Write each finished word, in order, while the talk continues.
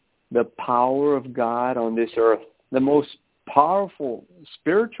the power of God on this earth. The most powerful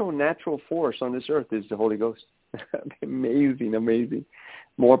spiritual natural force on this earth is the Holy Ghost. Amazing, amazing.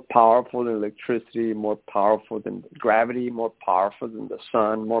 More powerful than electricity, more powerful than gravity, more powerful than the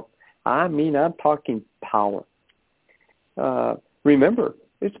sun. I'm talking power. Remember,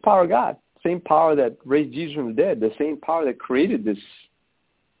 it's the power of God. Same power that raised Jesus from the dead. The same power that created this.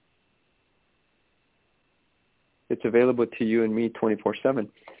 It's available to you and me 24/7.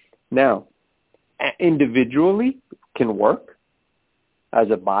 Now, individually, it can work. As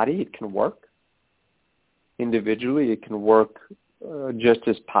a body, it can work. Individually, it can work just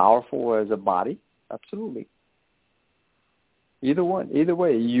as powerful as a body. Absolutely. Either one. Either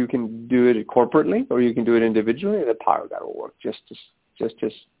way, you can do it corporately or you can do it individually, and the power of God will work just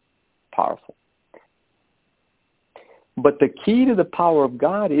as powerful. But the key to the power of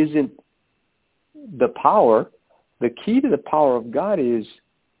God isn't the power. The key to the power of God is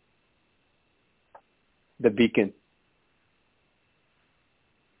the beacon.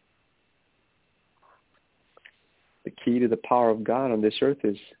 The key to the power of God on this earth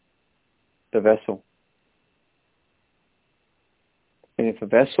is the vessel. And if a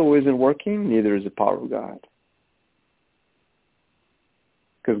vessel isn't working, neither is the power of God.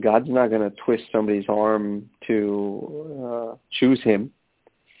 Because God's not going to twist somebody's arm to choose him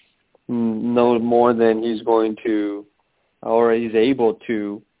no more than he's going to, or he's able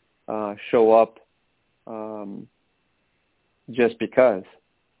to show up just because.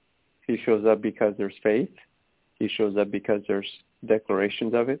 He shows up because there's faith. He shows up because there's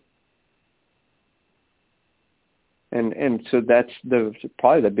declarations of it. And so that's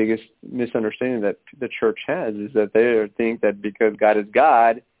probably the biggest misunderstanding that the church has, is that they think that because God is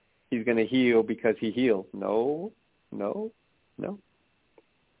God, he's going to heal because he heals. No.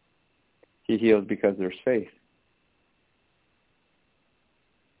 He heals because there's faith.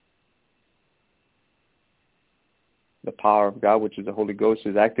 The power of God, which is the Holy Ghost,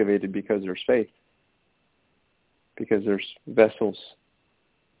 is activated because there's faith. Because there's vessels.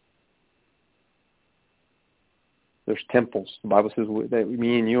 There's temples. The Bible says that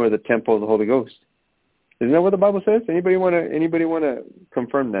me and you are the temple of the Holy Ghost. Isn't that what the Bible says? Anybody want to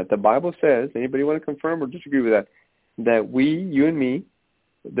confirm that? The Bible says, anybody want to confirm or disagree with that? That we, you and me,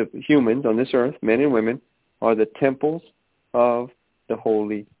 the humans on this earth, men and women, are the temples of the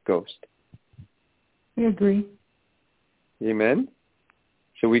Holy Ghost. We agree. Amen?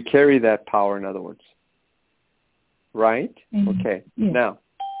 So we carry that power, in other words. Right? Mm-hmm. Okay. Yeah. Now,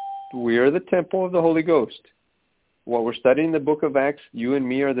 we are the temple of the Holy Ghost. What we're studying in the book of Acts, you and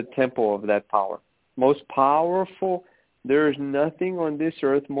me are the temple of that power. Most powerful, there is nothing on this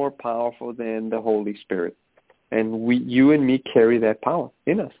earth more powerful than the Holy Spirit. And you and me carry that power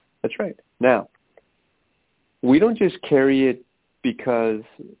in us. That's right. Now, we don't just carry it because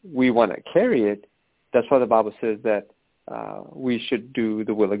we want to carry it. That's why the Bible says that we should do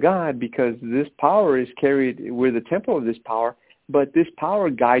the will of God, because this power is carried. We're the temple of this power, but this power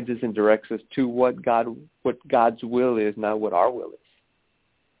guides us and directs us to what God's will is, not what our will is.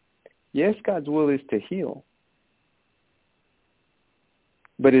 Yes, God's will is to heal,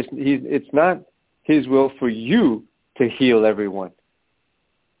 but it's not his will for you to heal everyone.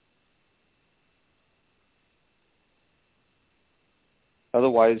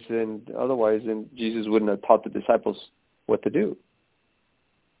 Otherwise, Jesus wouldn't have taught the disciples what to do.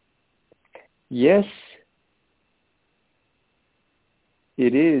 Yes,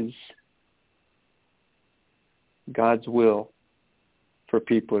 it is God's will for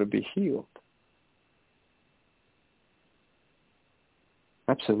people to be healed.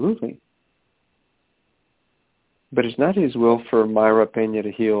 Absolutely. But it's not his will for Myra Pena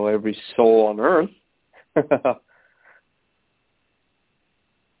to heal every soul on earth.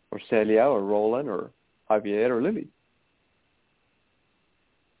 Or Celia, or Roland, or Javier, or Lily.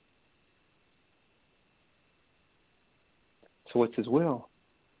 So what's his will?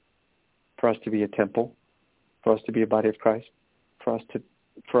 For us to be a temple, for us to be a body of Christ, for us to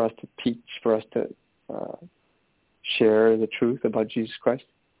teach, for us to share the truth about Jesus Christ.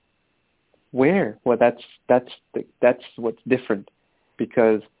 Where? Well, that's what's different,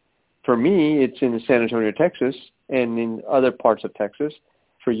 because for me it's in San Antonio, Texas, and in other parts of Texas.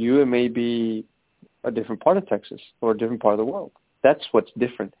 For you, it may be a different part of Texas or a different part of the world. That's what's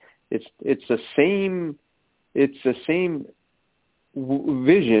different. It's the same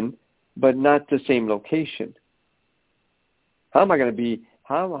vision, but not the same location. How am I going to be?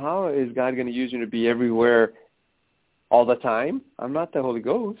 How is God going to use you to be everywhere all the time? I'm not the Holy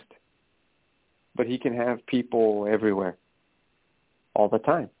Ghost, but he can have people everywhere all the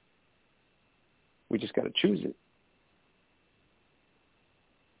time. We just got to choose it.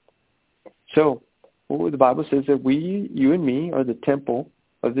 So, the Bible says that you and me, are the temple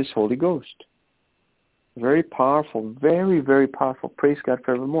of this Holy Ghost. Very, very powerful. Praise God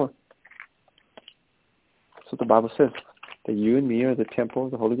forevermore. That's what the Bible says, that you and me are the temple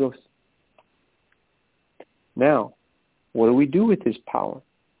of the Holy Ghost. Now, what do we do with this power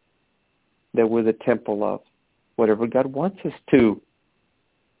that we're the temple of? Whatever God wants us to.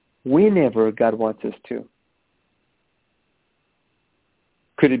 Whenever God wants us to.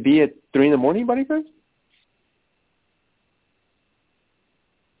 Could it be at 3 in the morning, buddy guys?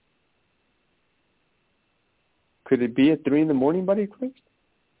 Could it be at 3 in the morning, buddy Christ?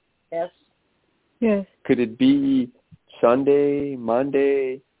 Yes. Yes. Could it be Sunday,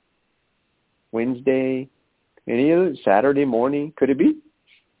 Monday, Wednesday, any other Saturday morning? Could it be?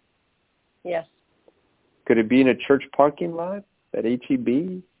 Yes. Could it be in a church parking lot, at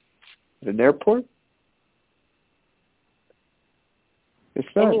HEB, at an airport? It's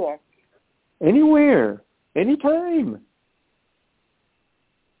not. Anywhere. Anywhere. Anytime.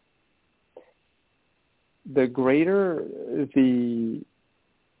 The greater the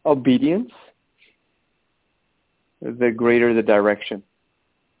obedience, the greater the direction.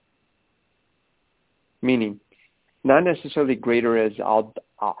 Meaning, not necessarily greater as I'll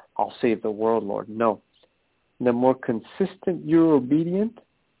save the world, Lord. No. The more consistent you're obedient,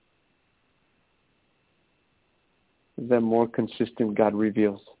 the more consistent God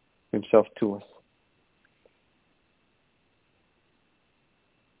reveals himself to us.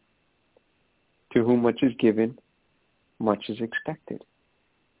 To whom much is given, much is expected.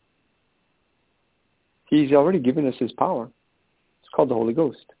 He's already given us his power. It's called the Holy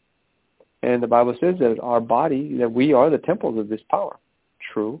Ghost. And the Bible says that our body, that we are the temples of this power.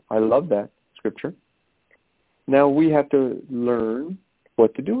 True. I love that scripture. Now we have to learn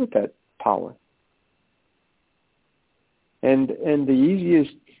what to do with that power. And the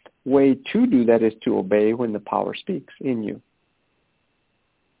easiest way to do that is to obey when the power speaks in you.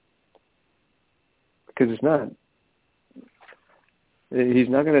 Because he's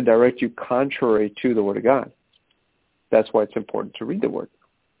not going to direct you contrary to the Word of God. That's why it's important to read the Word.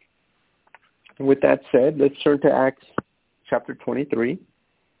 And with that said, let's turn to Acts chapter 23.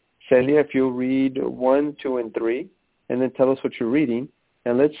 Celia, if you'll read 1, 2, and 3, and then tell us what you're reading,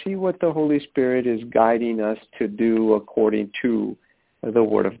 and let's see what the Holy Spirit is guiding us to do according to the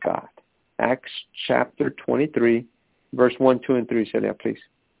Word of God. Acts chapter 23, verse 1, 2, and 3, Celia, please.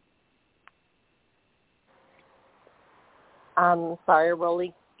 Sorry,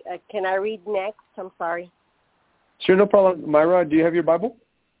 Rolly. Can I read next? I'm sorry. Sure, no problem. Myra, do you have your Bible?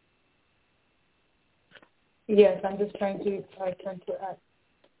 Yes, I'm just trying to turn to Acts.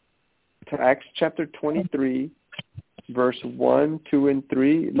 To Acts chapter 23, verse 1, 2, and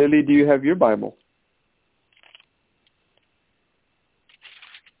 3. Lily, do you have your Bible?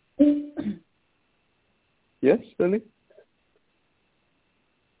 Yes, Lily?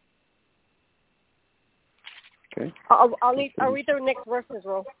 Okay. I'll read the next verses,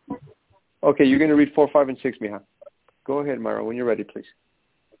 Ro. Okay, you're going to read 4, 5, and 6, Mija. Go ahead, Myra, when you're ready, please.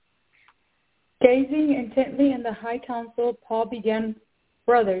 Gazing intently in the high council, Paul began,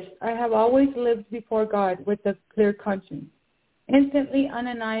 "Brothers, I have always lived before God with a clear conscience." Instantly,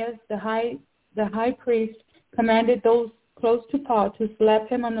 Ananias, the high priest, commanded those close to Paul to slap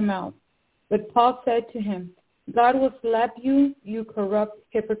him on the mouth. But Paul said to him, "God will slap you, you corrupt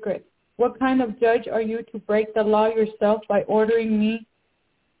hypocrite. What kind of judge are you to break the law yourself by ordering me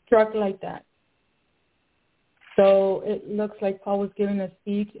struck like that?" So it looks like Paul was giving a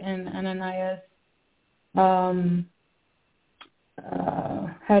speech, and Ananias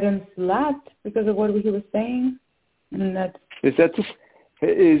had him slapped because of what he was saying. And that's... Is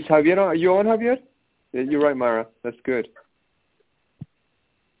Javier on? Are you on, Javier? You're right, Myra. That's good.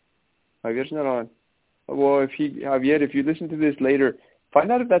 Javier's not on. Well, Javier, if you listen to this later,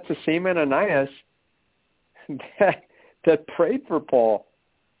 find out if that's the same Ananias that prayed for Paul.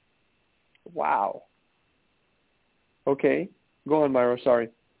 Wow. Okay. Go on, Myra. Sorry.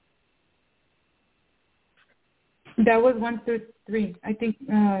 That was 1 through 3. I think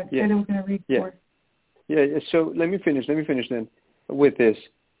I was going to read 4. Yeah, so let me finish then with this.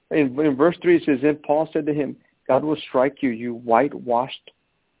 In verse 3 it says, "Then Paul said to him, God will strike you, you whitewashed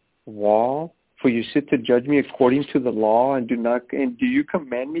wall, for you sit to judge me according to the law, and do you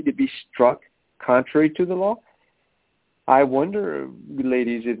command me to be struck contrary to the law?" I wonder,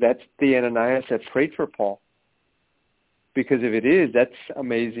 ladies, if that's the Ananias that prayed for Paul. Because if it is, that's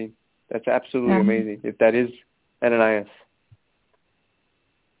amazing. That's absolutely amazing, if that is Ananias.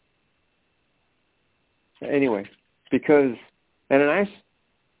 Anyway, because Ananias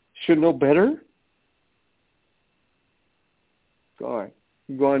should know better. God.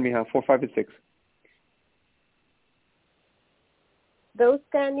 Go on, Mija, 4, 5, and 6. Those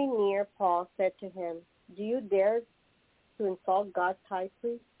standing near Paul said to him, "Do you dare to insult God's high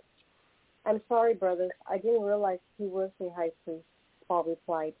priest?" "I'm sorry, brothers. I didn't realize he was a high priest," Paul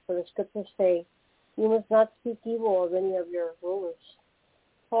replied. "For the scriptures say, you must not speak evil of any of your rulers."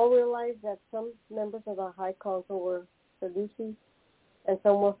 Paul realized that some members of the high council were Sadducees and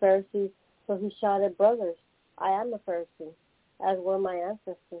some were Pharisees, so he shouted, "Brothers, I am a Pharisee, as were my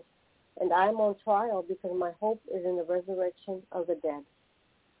ancestors, and I am on trial because my hope is in the resurrection of the dead."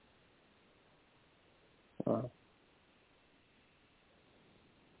 You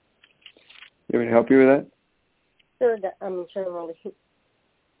want me to help you with that? Sure, I'm sure, Rolly.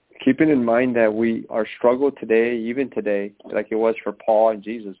 Keeping in mind that our struggle today, even today, like it was for Paul and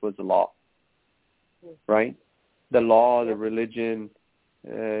Jesus, was the law, right? The law, the religion,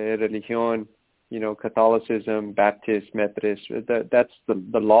 religion, Catholicism, Baptist, Methodist. That's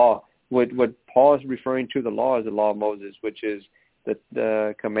the law. What Paul is referring to, the law, is the law of Moses, which is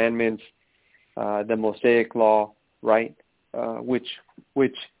the commandments, the Mosaic law, right? Which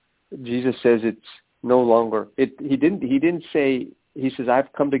Jesus says it's no longer. He didn't say. He says,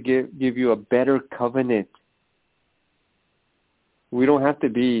 "I've come to give you a better covenant." We don't have to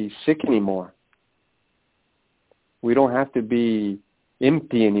be sick anymore. We don't have to be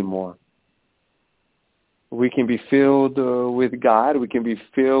empty anymore. We can be filled with God. We can be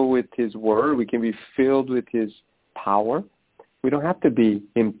filled with His Word. We can be filled with His power. We don't have to be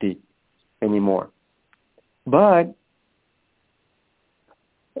empty anymore. But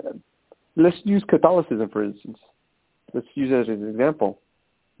let's use Catholicism, for instance. Let's use that as an example.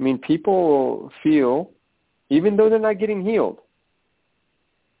 I mean, people feel, even though they're not getting healed,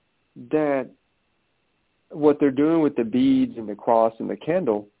 that what they're doing with the beads and the cross and the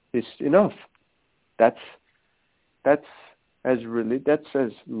candle is enough. That's as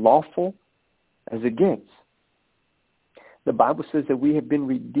lawful as it gets. The Bible says that we have been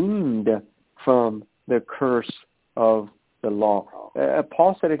redeemed from the curse of the law.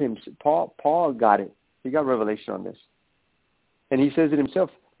 Paul said it himself. Paul got it. He got revelation on this. And he says it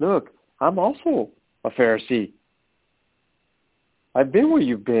himself. Look, I'm also a Pharisee. I've been where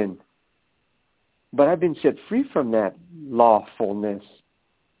you've been. But I've been set free from that lawfulness.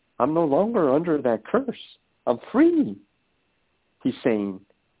 I'm no longer under that curse. I'm free, he's saying.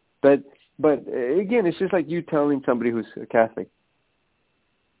 But again, it's just like you telling somebody who's a Catholic,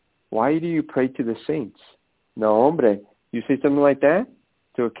 "Why do you pray to the saints?" No, hombre. You say something like that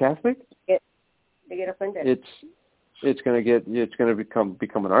to a Catholic, they get offended. It's going to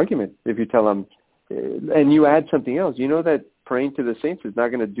become an argument if you tell them, and you add something else. You know that praying to the saints is not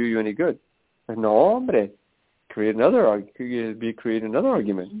going to do you any good. No, hombre. Create another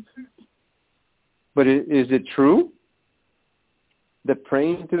argument. But is it true that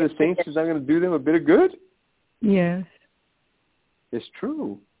praying to the saints is not going to do them a bit of good? Yes. It's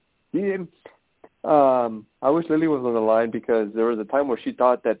true. Yeah. I wish Lily was on the line, because there was a time where she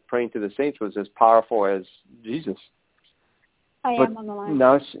thought that praying to the saints was as powerful as Jesus. I am on the line.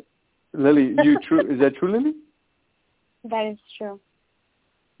 Now, Lily, is that true, Lily? That is true.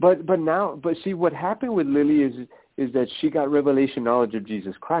 But see, what happened with Lily is that she got revelation knowledge of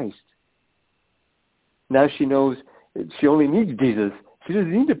Jesus Christ. Now she knows she only needs Jesus. She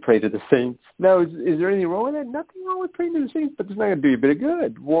doesn't need to pray to the saints. Now, is there anything wrong with that? Nothing wrong with praying to the saints, but it's not going to do you a bit of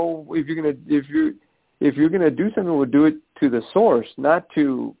good. Well, if you're gonna do something, we'll do it to the source, not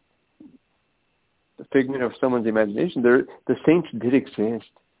to the figment of someone's imagination. The saints did exist.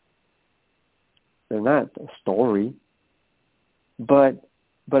 They're not a story. But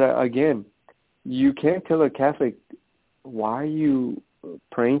again, you can't tell a Catholic, "Why are you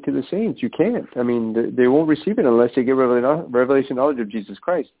praying to the saints?" You can't. I mean, they won't receive it unless they get revelation knowledge of Jesus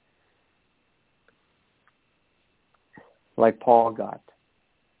Christ, like Paul got.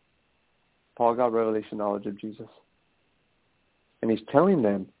 Paul got revelation knowledge of Jesus, and he's telling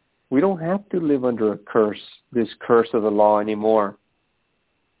them, we don't have to live under a curse, this curse of the law anymore.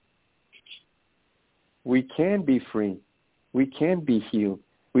 We can be free. We can be healed.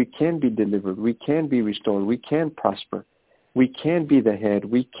 We can be delivered. We can be restored. We can prosper. We can be the head.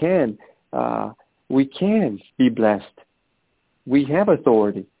 We can be blessed. We have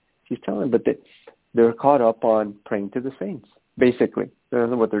authority. He's telling them, but they're caught up on praying to the saints. Basically, I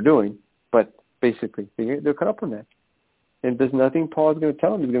don't know what they're doing, but basically they're caught up on that. And there's nothing Paul is going to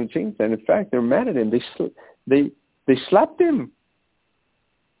tell them is going to change that. In fact, they're mad at him. They slapped him.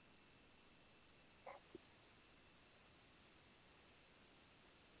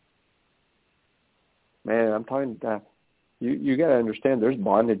 Man, I'm talking. You got to understand, there's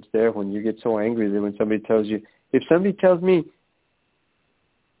bondage there when you get so angry that when somebody tells you. If somebody tells me,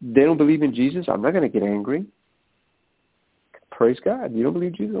 they don't believe in Jesus, I'm not going to get angry. Praise God. You don't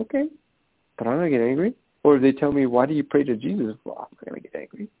believe Jesus? Okay. But I'm not going to get angry. Or if they tell me, why do you pray to Jesus? Well, I'm not going to get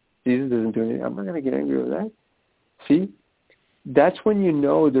angry. Jesus doesn't do anything. I'm not going to get angry with that. See? That's when you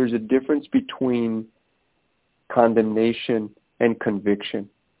know there's a difference between condemnation and conviction.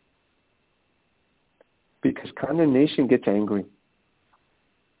 Because condemnation gets angry.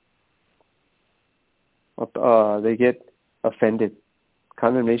 They get offended.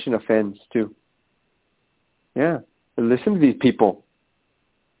 Condemnation offends too. Yeah. Listen to these people.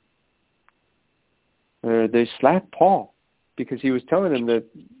 They slapped Paul because he was telling them that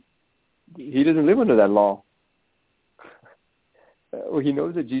he doesn't live under that law. He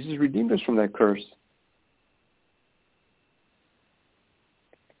knows that Jesus redeemed us from that curse.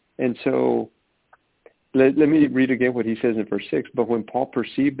 And so, let me read again what he says in verse 6. But when Paul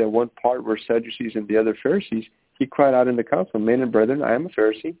perceived that one part were Sadducees and the other Pharisees, he cried out in the council, Men and brethren, I am a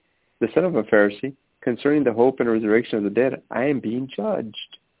Pharisee, the son of a Pharisee. Concerning the hope and resurrection of the dead, I am being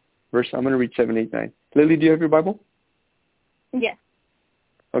judged. I'm going to read 7, 8, 9. Lily, do you have your Bible? Yes.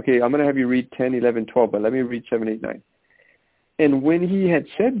 Okay, I'm going to have you read 10, 11, 12, but let me read 7, 8, 9. And when he had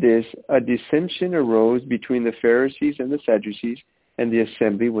said this, a dissension arose between the Pharisees and the Sadducees, and the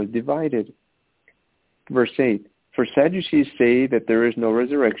assembly was divided. Verse 8, For Sadducees say that there is no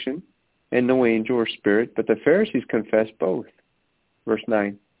resurrection, and no angel or spirit, but the Pharisees confess both. Verse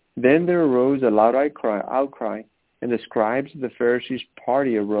 9, Then there arose a loud outcry, and the scribes of the Pharisees'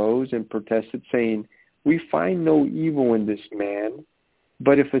 party arose and protested, saying, We find no evil in this man,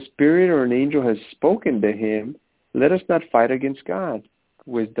 but if a spirit or an angel has spoken to him, let us not fight against God.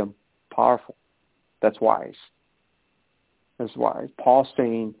 Wisdom, powerful. That's wise. That's wise. Paul's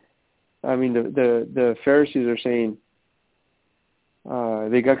saying, the Pharisees are saying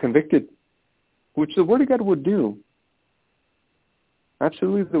they got convicted, which the Word of God would do.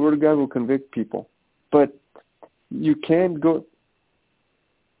 Absolutely, the Word of God will convict people. But you can't go.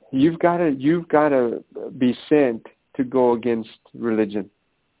 You've got to be sent to go against religion.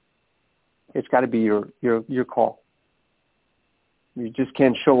 It's got to be your call. You just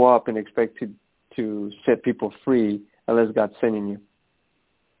can't show up and expect to set people free unless God's sending you.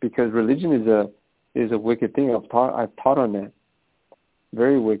 Because religion is a wicked thing. I've taught on that.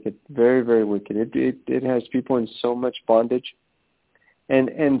 Very wicked, very, very wicked. It has people in so much bondage,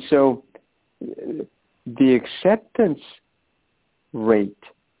 and so the acceptance rate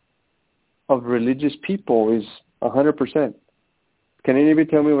of religious people is 100%. Can anybody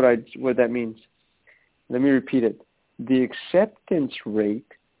tell me what that means? Let me repeat it. The acceptance rate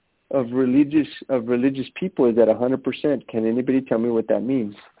of religious people is at 100%. Can anybody tell me what that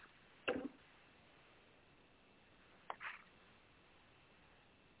means?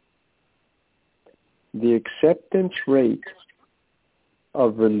 The acceptance rate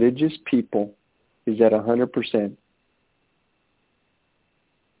of religious people is at 100%.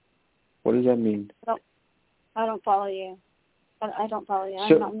 What does that mean? I don't follow you. I don't follow you.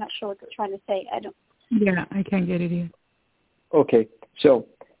 So, I'm not sure what you're trying to say. I don't. Yeah, I can't get it either. Okay, so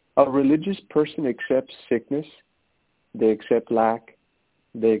a religious person accepts sickness, they accept lack,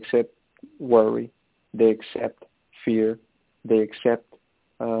 they accept worry, they accept fear, they accept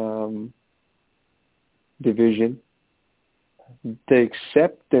division. The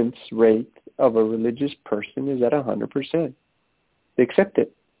acceptance rate of a religious person is at 100%. They accept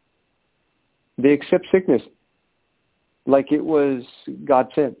it. They accept sickness like it was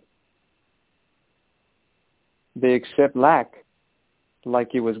God sent. They accept lack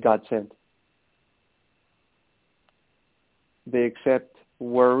like it was God sent. They accept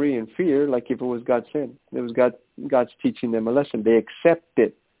worry and fear like if it was God sent. It was God's teaching them a lesson. They accept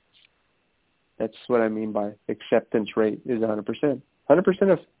it. That's what I mean by acceptance rate is 100%.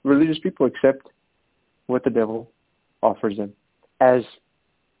 100% of religious people accept what the devil offers them as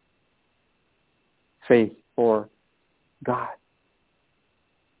faith or God.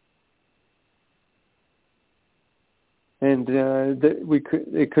 And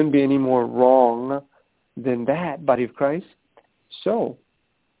it couldn't be any more wrong than that, body of Christ. So,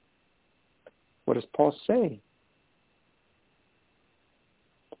 what does Paul say?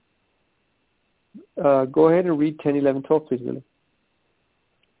 Go ahead and read 10, 11, 12, please, Lily.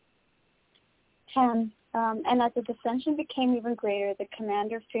 10. And as the dissension became even greater, the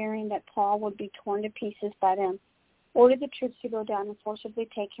commander, fearing that Paul would be torn to pieces by them, ordered the troops to go down and forcibly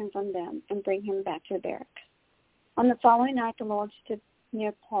take him from them and bring him back to the barracks. On the following night, the Lord stood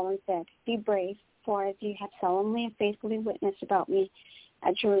near Paul and said, Be brave, for as you have solemnly and faithfully witnessed about me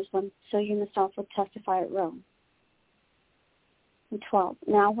at Jerusalem, so you yourself will testify at Rome. And 12.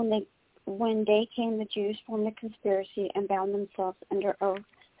 Now when day came, the Jews formed a conspiracy and bound themselves under oath,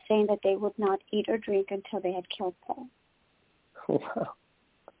 saying that they would not eat or drink until they had killed Paul. Wow.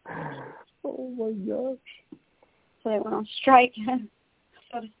 Oh my gosh. So they went on strike,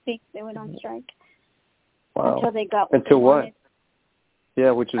 so to speak. They went on strike. Wow. Until they got what Until they what? wanted.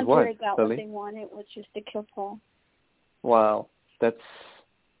 Yeah, which is Until what? they got Lily? what they wanted, which is to kill Paul. Wow. That's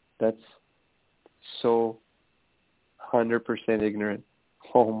so 100% ignorant.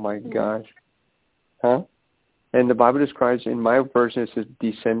 Oh my gosh. Huh? And the Bible describes, in my version, it says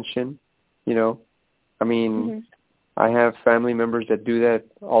dissension. You know, I mean, I have family members that do that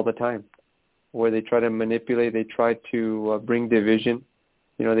all the time, where they try to manipulate, they try to bring division.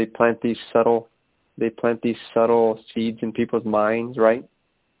 You know, they plant these subtle seeds in people's minds, right?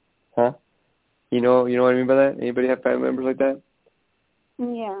 Huh? You know what I mean by that? Anybody have family members like that?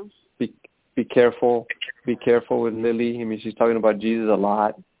 Yeah. Be careful. Be careful with Lily. I mean, she's talking about Jesus a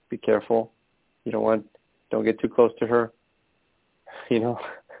lot. Be careful. You don't get too close to her. You know,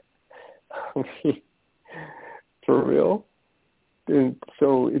 for real. And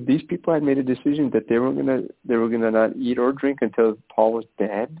so these people had made a decision that they were gonna not eat or drink until Paul was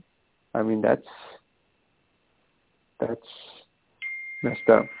dead. I mean, that's messed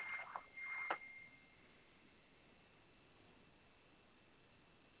up.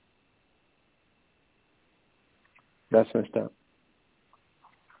 That's messed up.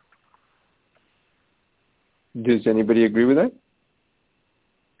 Does anybody agree with that?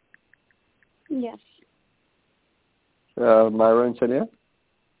 Yes. Myra and Celia?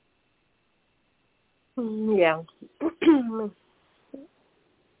 Yeah.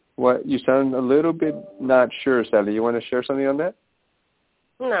 What? You sound a little bit not sure, Sally. You want to share something on that?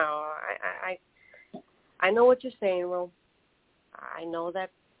 No, I know what you're saying, Ro. I know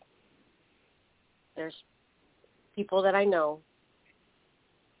that there's people that I know.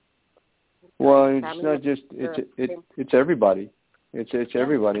 Well, it's not just it's everybody. It's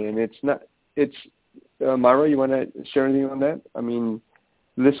everybody, and it's not. It's Myra. You want to share anything on that? I mean,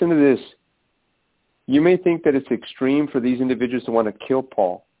 listen to this. You may think that it's extreme for these individuals to want to kill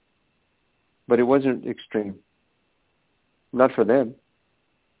Paul, but it wasn't extreme. Not for them.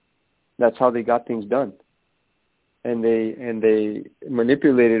 That's how they got things done. And they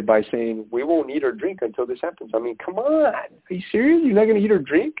manipulated by saying, we won't eat or drink until this happens. I mean, come on. Are you serious? You're not going to eat or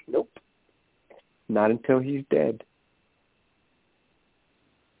drink? Nope. Not until he's dead.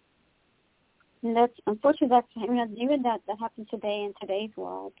 And that's unfortunately even that happens today in today's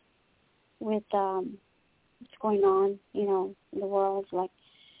world with what's going on, in the world. Like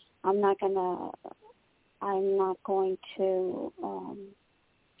I'm not going to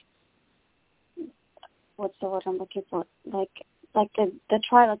what's the word I'm looking for? Like the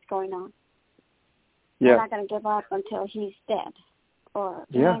trial that's going on. Yeah. I'm not going to give up until he's dead. Or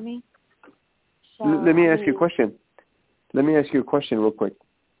you know what I mean? So, Let me ask you a question. Let me ask you a question real quick,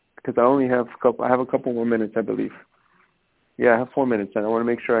 because I only have a couple more minutes, I believe. Yeah, I have 4 minutes, and I want to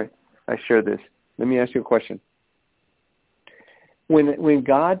make sure I share this. Let me ask you a question. When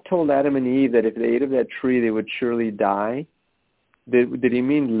God told Adam and Eve that if they ate of that tree, they would surely die, did he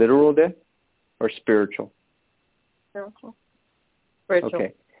mean literal death or spiritual? Spiritual.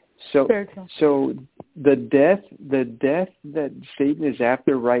 Okay. So the death that Satan is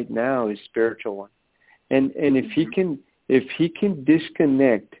after right now is spiritual one. And if he can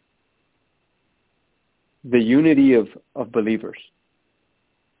disconnect the unity of believers,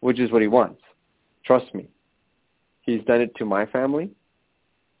 which is what he wants. Trust me. He's done it to my family.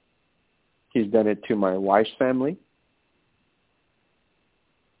 He's done it to my wife's family.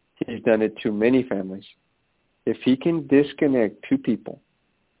 He's done it to many families. If he can disconnect two people,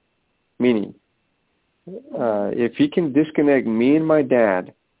 meaning if he can disconnect me and my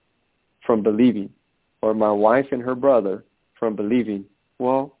dad from believing, or my wife and her brother from believing,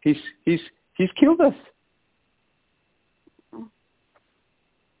 well, he's killed us.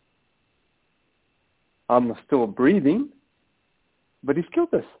 I'm still breathing, but he's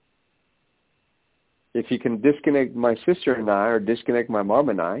killed us. If he can disconnect my sister and I, or disconnect my mom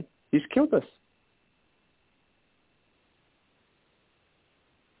and I, he's killed us.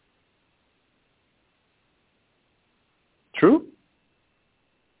 True?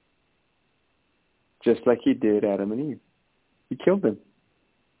 Just like he did Adam and Eve. He killed them.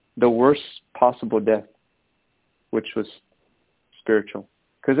 The worst possible death, which was spiritual.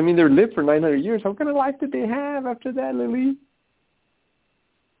 Because, they lived for 900 years. What kind of life did they have after that, Lily?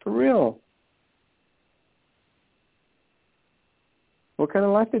 For real. What kind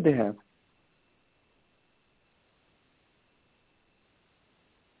of life did they have?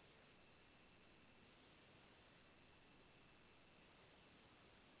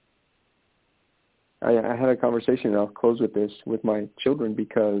 I had a conversation, and I'll close with this, with my children,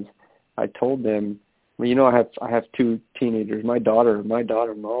 because I told them, well, you know, I have two teenagers. My daughter,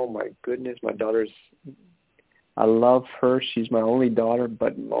 oh my goodness, my daughter's, I love her. She's my only daughter,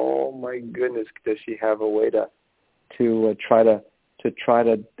 but oh my goodness, does she have a way to try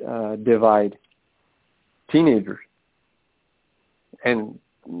to divide teenagers. And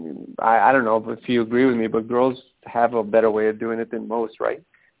I don't know if you agree with me, but girls have a better way of doing it than most, right?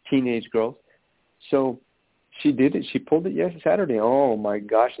 Teenage girls. So she did it. She pulled it Saturday. Oh my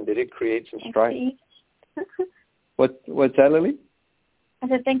gosh! And did it create some strife? What's that, Lily? I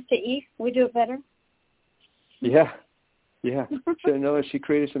said, thanks to Eve, we do it better. Yeah. So no, she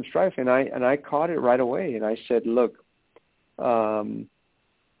created some strife, and I caught it right away. And I said, look, I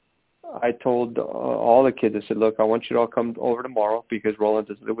told all the kids, I said, look, I want you to all come over tomorrow, because Roland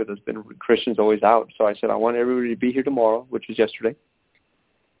doesn't live with us. Christian's always out. So I said, I want everybody to be here tomorrow, which was yesterday.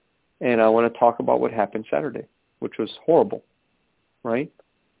 And I want to talk about what happened Saturday, which was horrible, right?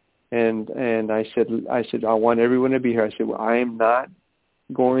 And I said, I want everyone to be here. I said, well, I am not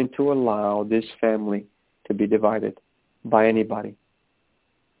going to allow this family to be divided by anybody.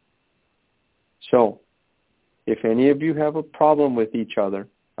 So if any of you have a problem with each other,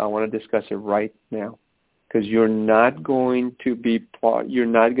 I want to discuss it right now, because you're not going to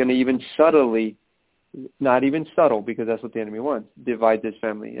even subtly, not even subtle, because that's what the enemy wants, divide this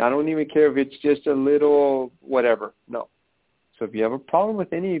family. I don't even care if it's just a little whatever. No. So if you have a problem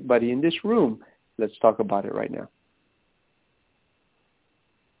with anybody in this room, let's talk about it right now.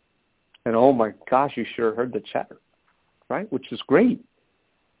 And oh my gosh, you sure heard the chatter, right? Which is great.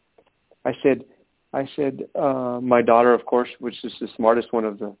 I said, my daughter, of course, which is the smartest one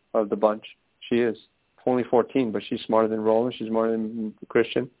of the bunch. She is only 14, but she's smarter than Roland. She's smarter than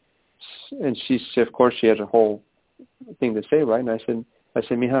Christian, and of course, she has a whole thing to say, right? And I said,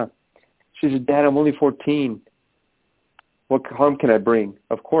 Mija, she said, Dad, I'm only 14. What harm can I bring?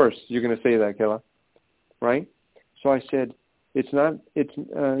 Of course, you're going to say that, Kayla, right? So I said, he said,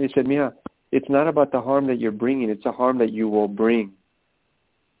 Mija, it's not about the harm that you're bringing. It's a harm that you will bring.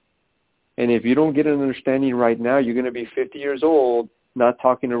 And if you don't get an understanding right now, you're going to be 50 years old not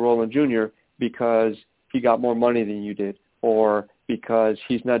talking to Roland Jr. because he got more money than you did, or because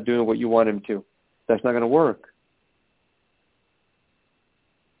he's not doing what you want him to. That's not going to work.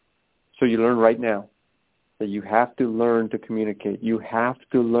 So you learn right now that you have to learn to communicate. You have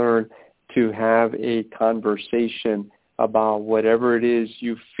to learn to have a conversation about whatever it is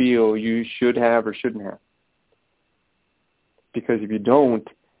you feel you should have or shouldn't have. Because if you don't,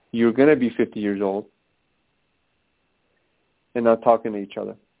 you're going to be 50 years old and not talking to each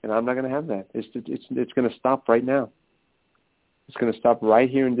other. And I'm not going to have that. It's going to stop right now. It's going to stop right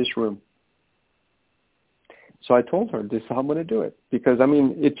here in this room. So I told her, this is how I'm going to do it. Because, I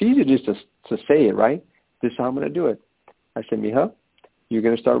mean, it's easy just to say it, right? This is how I'm going to do it. I said, Mija, you're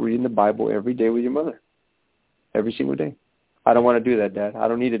going to start reading the Bible every day with your mother. Every single day. I don't want to do that, Dad. I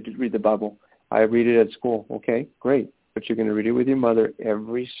don't need to read the Bible. I read it at school. Okay, great. But you're going to read it with your mother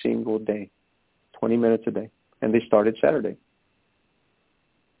every single day, 20 minutes a day. And they started Saturday.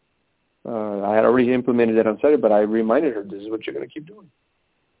 I had already implemented it on Saturday, but I reminded her, this is what you're going to keep doing.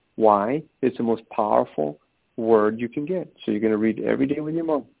 Why? It's the most powerful word you can get. So you're going to read every day with your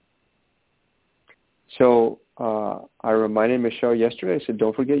mom. So I reminded Michelle yesterday, I said,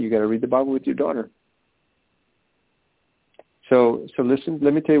 don't forget, you got to read the Bible with your daughter. So listen,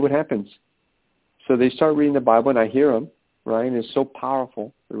 let me tell you what happens. So they start reading the Bible, and I hear them, right? And it's so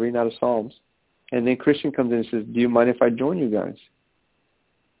powerful. They're reading out of Psalms. And then Christian comes in and says, do you mind if I join you guys?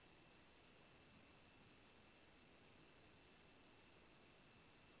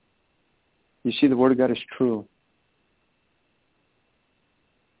 You see, the Word of God is true.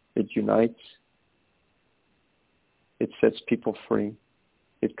 It unites. It sets people free.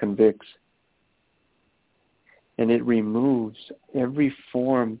 It convicts. And it removes every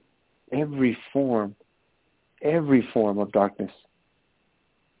form of darkness.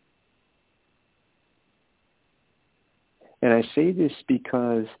 And I say this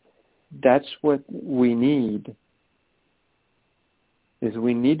because that's what we need, is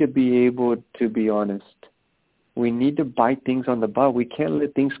we need to be able to be honest. We need to bite things on the butt. We can't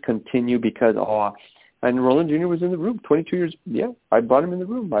let things continue because, and Roland Jr. was in the room, 22 years. Yeah, I brought him in the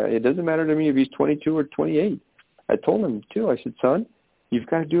room. It doesn't matter to me if he's 22 or 28. I told him, too. I said, son, you've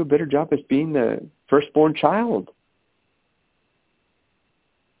got to do a better job as being the firstborn child.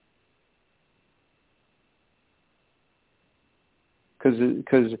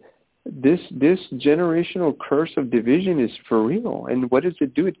 Because this generational curse of division is for real. And what does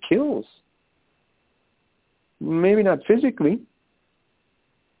it do? It kills. Maybe not physically,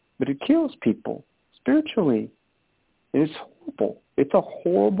 but it kills people spiritually. And it's horrible. It's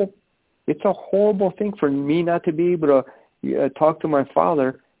a horrible thing for me not to be able to talk to my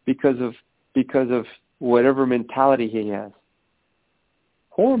father because of whatever mentality he has.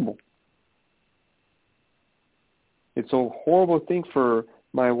 Horrible. It's a horrible thing for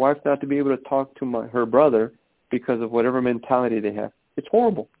my wife not to be able to talk to her brother because of whatever mentality they have. It's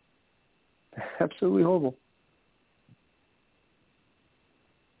horrible. Absolutely horrible.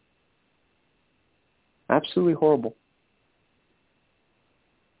 Absolutely horrible.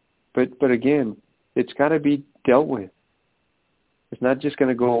 But again, it's got to be dealt with. It's not just going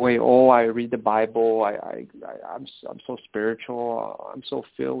to go away. Oh, I read the Bible. I'm so spiritual. I'm so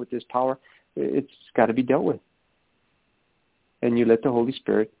filled with this power. It's got to be dealt with. And you let the Holy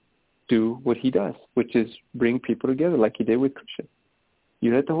Spirit do what he does, which is bring people together like he did with Christian.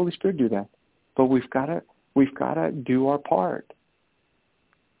 You let the Holy Spirit do that. But we've got to do our part.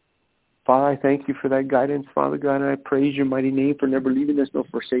 Father, I thank you for that guidance, Father God, and I praise your mighty name for never leaving us nor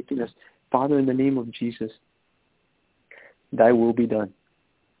forsaking us. Father, in the name of Jesus, thy will be done.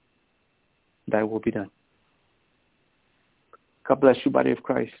 Thy will be done. God bless you, body of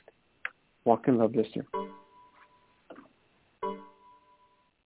Christ. Walk in love, listener.